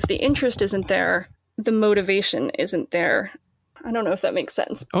 if the interest isn't there, the motivation isn't there. I don't know if that makes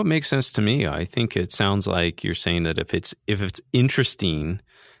sense. Oh, it makes sense to me. I think it sounds like you're saying that if it's interesting,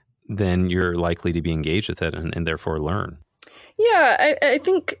 then you're likely to be engaged with it and therefore learn. Yeah, I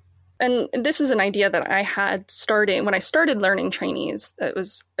think, and this is an idea that I had when I started learning Chinese,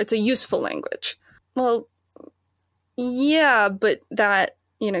 it's a useful language. Well, yeah, but that,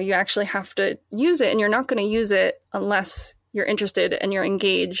 you actually have to use it, and you're not going to use it unless you're interested and you're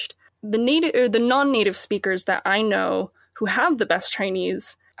engaged. The non-native speakers that I know who have the best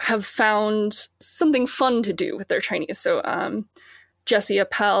Chinese have found something fun to do with their Chinese. So Jesse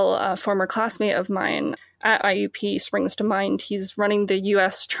Appel, a former classmate of mine at IUP, springs to mind. He's running the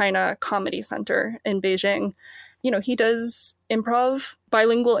US-China Comedy Center in Beijing. He does improv,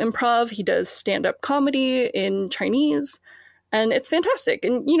 bilingual improv. He does stand-up comedy in Chinese. And it's fantastic.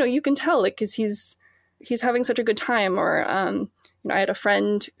 And, you can tell, because he's having such a good time. Or, I had a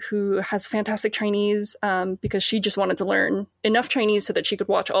friend who has fantastic Chinese because she just wanted to learn enough Chinese so that she could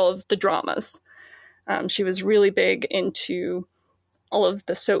watch all of the dramas. She was really big into all of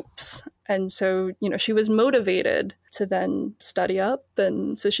the soaps. And so, she was motivated to then study up,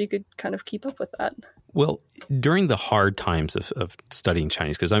 and so she could kind of keep up with that. Well, during the hard times of studying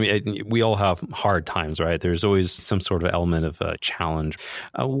Chinese, because I mean, we all have hard times, right? There's always some sort of element of a challenge.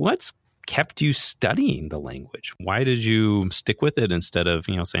 What's kept you studying the language? Why did you stick with it instead of,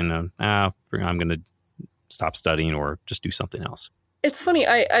 saying, I'm going to stop studying or just do something else? It's funny.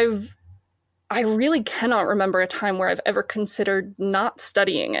 I really cannot remember a time where I've ever considered not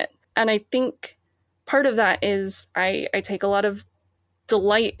studying it. And I think part of that is I take a lot of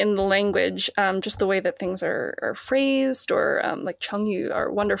delight in the language, just the way that things are phrased, or like Chengyu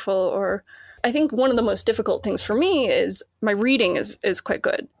are wonderful. Or I think one of the most difficult things for me is my reading is quite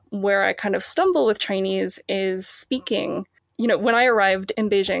good. Where I kind of stumble with Chinese is speaking. When I arrived in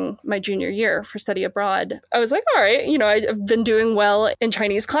Beijing my junior year for study abroad, I was like, all right, I've been doing well in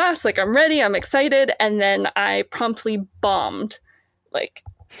Chinese class. Like, I'm ready, I'm excited. And then I promptly bombed, like,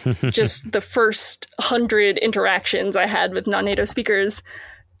 just the first 100 interactions I had with non-native speakers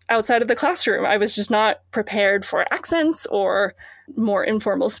outside of the classroom. I was just not prepared for accents or more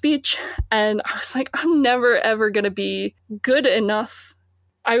informal speech. And I was like, I'm never, ever going to be good enough.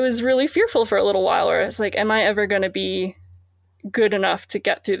 I was really fearful for a little while, where I was like, am I ever going to be good enough to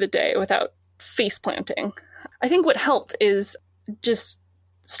get through the day without face planting? I think what helped is just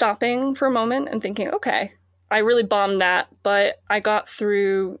stopping for a moment and thinking, okay, I really bombed that, but I got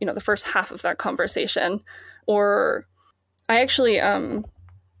through, the first half of that conversation. Or I actually,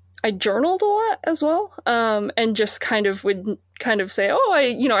 I journaled a lot as well, and just would say, oh,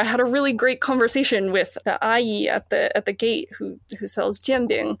 I had a really great conversation with the ayi at the gate who sells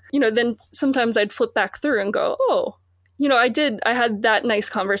jianbing. Then sometimes I'd flip back through and go, oh, I had that nice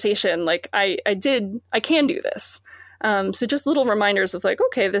conversation. Like I can do this. So just little reminders of like,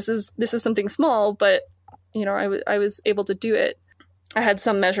 okay, this is something small, but I was able to do it. I had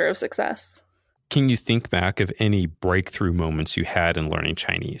some measure of success. Can you think back of any breakthrough moments you had in learning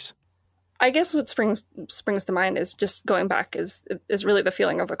Chinese? I guess what springs to mind is just going back is really the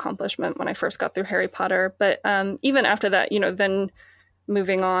feeling of accomplishment when I first got through Harry Potter. But even after that, then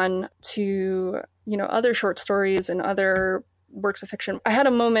moving on to, other short stories and other works of fiction. I had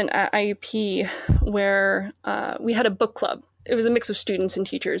a moment at IUP where we had a book club. It was a mix of students and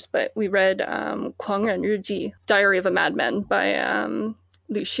teachers, but we read Kuang Ren日记, Diary of a Madman by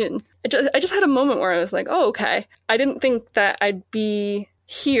Lu Xun. I just had a moment where I was like, oh, okay. I didn't think that I'd be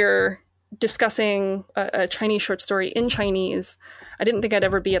here discussing a Chinese short story in Chinese. I didn't think I'd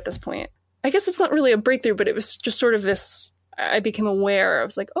ever be at this point. I guess it's not really a breakthrough, but it was just sort of this, I became aware. I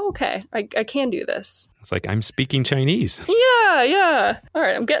was like, oh, okay, I can do this. It's like, I'm speaking Chinese. Yeah. All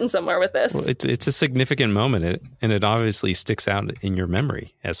right, I'm getting somewhere with this. Well, it's a significant moment, and it obviously sticks out in your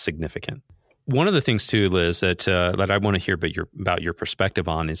memory as significant. One of the things too, Liz, that I want to hear about your perspective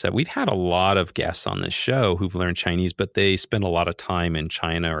on is that we've had a lot of guests on this show who've learned Chinese, but they spend a lot of time in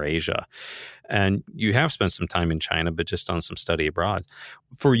China or Asia. And you have spent some time in China, but just on some study abroad.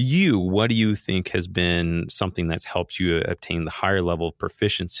 For you, what do you think has been something that's helped you obtain the higher level of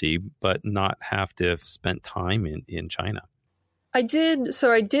proficiency, but not have to have spent time in China? I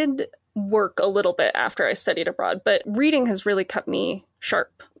did work a little bit after I studied abroad, but reading has really kept me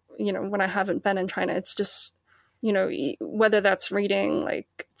sharp. When I haven't been in China, it's just, whether that's reading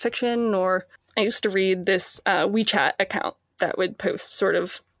like fiction, or I used to read this WeChat account that would post sort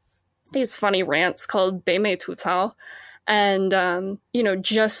of these funny rants called 北美吐槽. And,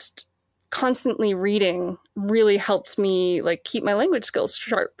 just constantly reading really helps me like keep my language skills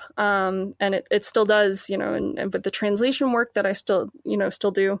sharp. And it still does, and with the translation work that I still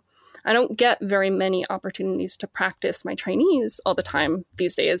do. I don't get very many opportunities to practice my Chinese all the time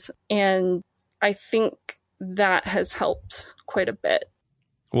these days. And I think that has helped quite a bit.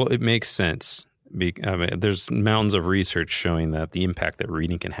 Well, it makes sense. There's mountains of research showing that the impact that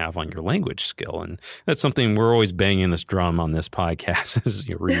reading can have on your language skill. And that's something we're always banging this drum on this podcast as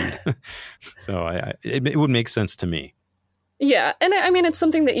you read. So it would make sense to me. Yeah. And I mean, it's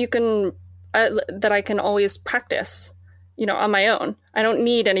something that that I can always practice, on my own. I don't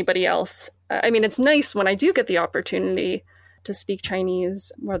need anybody else. I mean, it's nice when I do get the opportunity to speak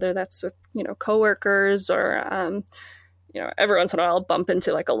Chinese, whether that's with, coworkers or, every once in a while I'll bump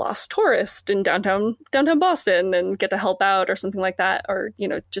into like a lost tourist in downtown Boston and get to help out or something like that, or,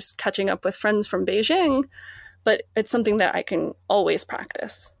 just catching up with friends from Beijing. But it's something that I can always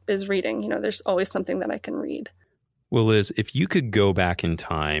practice is reading. There's always something that I can read. Well, Liz, if you could go back in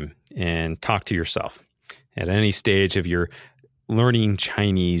time and talk to yourself at any stage of your learning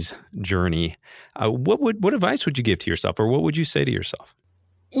Chinese journey, what advice would you give to yourself, or what would you say to yourself?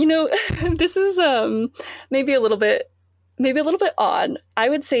 This is maybe a little bit odd. I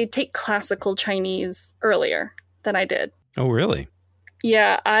would say take classical Chinese earlier than I did. Oh, really?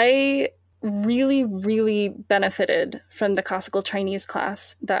 Yeah, I really, really benefited from the classical Chinese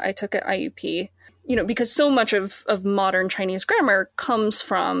class that I took at IUP, because so much of modern Chinese grammar comes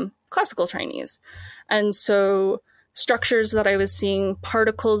from classical Chinese. And so structures that I was seeing,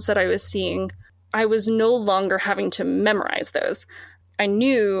 particles that I was seeing, I was no longer having to memorize those. I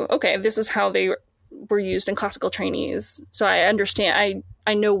knew, okay, this is how they were used in classical Chinese. So I understand,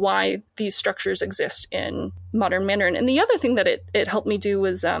 I know why these structures exist in modern Mandarin. And the other thing that it helped me do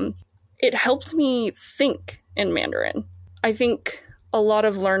was it helped me think in Mandarin. I think a lot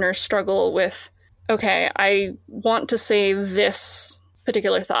of learners struggle with, okay, I want to say this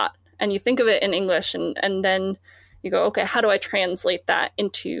particular thought. And you think of it in English and then you go, okay, how do I translate that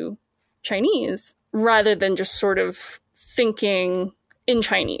into Chinese? Rather than just sort of thinking in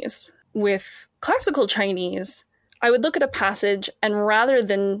Chinese. With classical Chinese, I would look at a passage and rather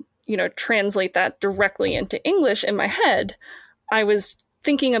than, translate that directly into English in my head, I was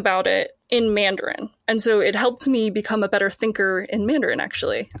thinking about it in Mandarin. And so it helped me become a better thinker in Mandarin,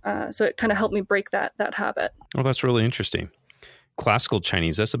 actually. So it kind of helped me break that habit. Well, that's really interesting. Classical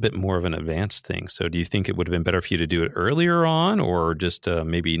Chinese, that's a bit more of an advanced thing. So do you think it would have been better for you to do it earlier on or just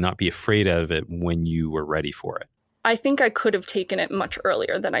maybe not be afraid of it when you were ready for it? I think I could have taken it much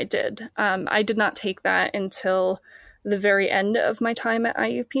earlier than I did. I did not take that until the very end of my time at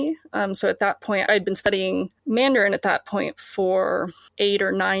IUP. So at that point, I'd been studying Mandarin at that point for 8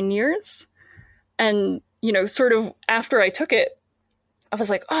 or 9 years. And, sort of after I took it, I was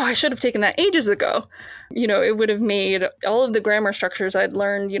like, oh, I should have taken that ages ago. It would have made all of the grammar structures I'd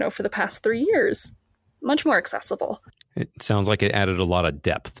learned, for the past 3 years much more accessible. It sounds like it added a lot of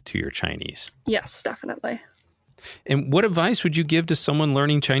depth to your Chinese. Yes, definitely. And what advice would you give to someone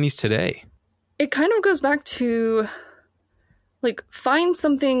learning Chinese today? It kind of goes back to, find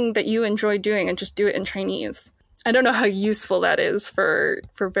something that you enjoy doing and just do it in Chinese. I don't know how useful that is for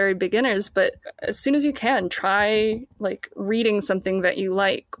very beginners, but as soon as you can, try reading something that you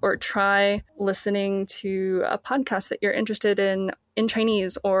like, or try listening to a podcast that you're interested in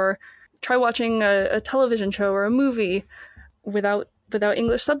Chinese, or try watching a television show or a movie without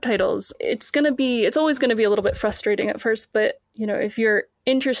English subtitles. It's always going to be a little bit frustrating at first, but if you're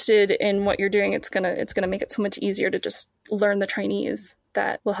interested in what you're doing, it's going to make it so much easier to just learn the Chinese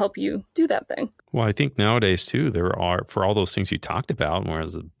that will help you do that thing. Well, I think nowadays too, there are, for all those things you talked about,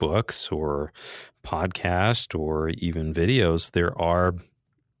 whereas books or podcast or even videos, there are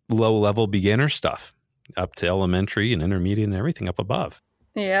low-level beginner stuff up to elementary and intermediate and everything up above.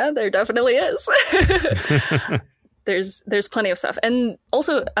 Yeah, there definitely is. There's plenty of stuff. And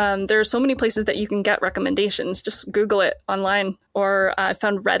also, there are so many places that you can get recommendations. Just Google it online. Or I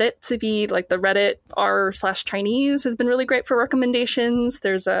found Reddit to be the Reddit r/Chinese has been really great for recommendations.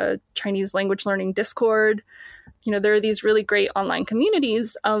 There's a Chinese language learning Discord. There are these really great online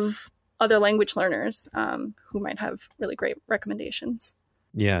communities of other language learners who might have really great recommendations.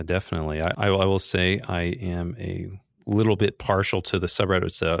 Yeah, definitely. I will say I am a little bit partial to the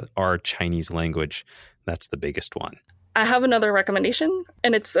subreddits r Chinese language. That's the biggest one. I have another recommendation,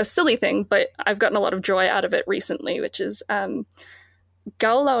 and it's a silly thing, but I've gotten a lot of joy out of it recently, which is Gao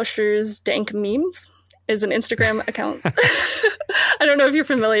Laosh's Dank Memes is an Instagram account. I don't know if you're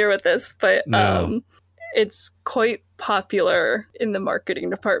familiar with this, but no. It's quite popular in the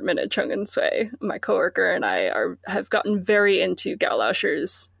marketing department at Chung & Sui. My coworker and I have gotten very into Gao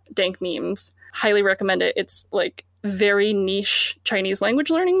Laosh's Dank Memes. Highly recommend it. It's very niche Chinese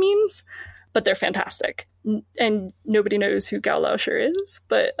language learning memes, but they're fantastic. And nobody knows who Gao Laoshi is,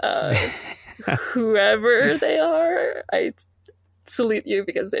 but whoever they are, I salute you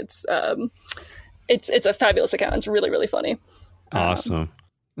because it's a fabulous account. It's really, really funny. Awesome.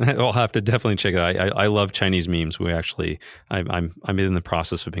 I'll have to definitely check it out. I love Chinese memes. We actually, I'm in the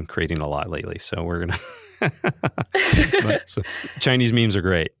process of been creating a lot lately, so we're gonna. So Chinese memes are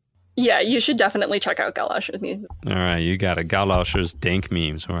great. Yeah, you should definitely check out Gao Laosh's memes. All right, you got it. Gao Laosh's Dank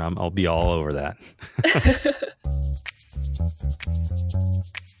Memes. I'll be all over that.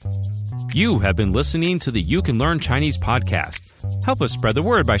 You have been listening to the You Can Learn Chinese podcast. Help us spread the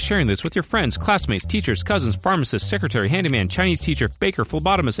word by sharing this with your friends, classmates, teachers, cousins, pharmacists, secretary, handyman, Chinese teacher, baker,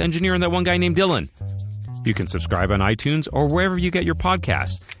 phlebotomist, engineer, and that one guy named Dylan. You can subscribe on iTunes or wherever you get your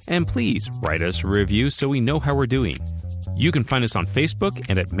podcasts. And please write us a review so we know how we're doing. You can find us on Facebook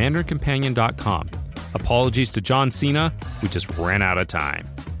and at mandarincompanion.com. Apologies to John Cena, we just ran out of time.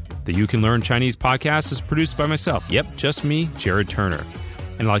 The You Can Learn Chinese podcast is produced by myself. Yep, just me, Jared Turner.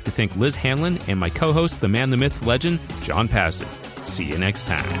 And I'd like to thank Liz Hanlon and my co-host, the man, the myth, legend, John Pasden. See you next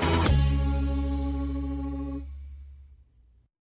time.